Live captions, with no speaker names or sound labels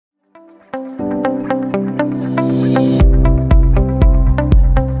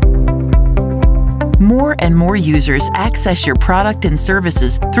More and more users access your product and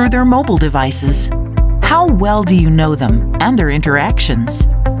services through their mobile devices. How well do you know them and their interactions?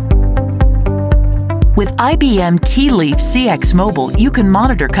 With IBM Tealeaf CX Mobile, you can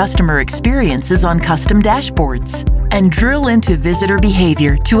monitor customer experiences on custom dashboards and drill into visitor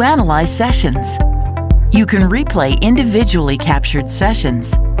behavior to analyze sessions. You can replay individually captured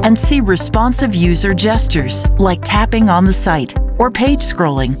sessions and see responsive user gestures like tapping on the site or page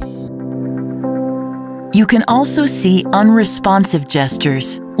scrolling. You can also see unresponsive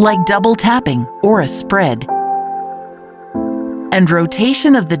gestures like double tapping or a spread. And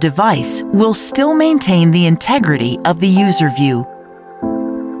rotation of the device will still maintain the integrity of the user view.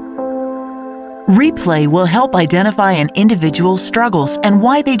 Replay will help identify an individual's struggles and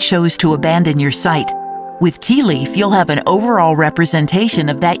why they chose to abandon your site. With Tealeaf, you'll have an overall representation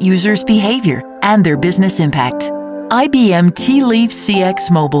of that user's behavior and their business impact. IBM Tealeaf CX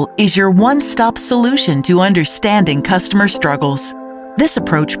Mobile is your one-stop solution to understanding customer struggles. This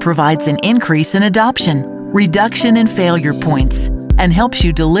approach provides an increase in adoption, reduction in failure points, and helps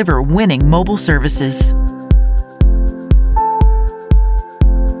you deliver winning mobile services.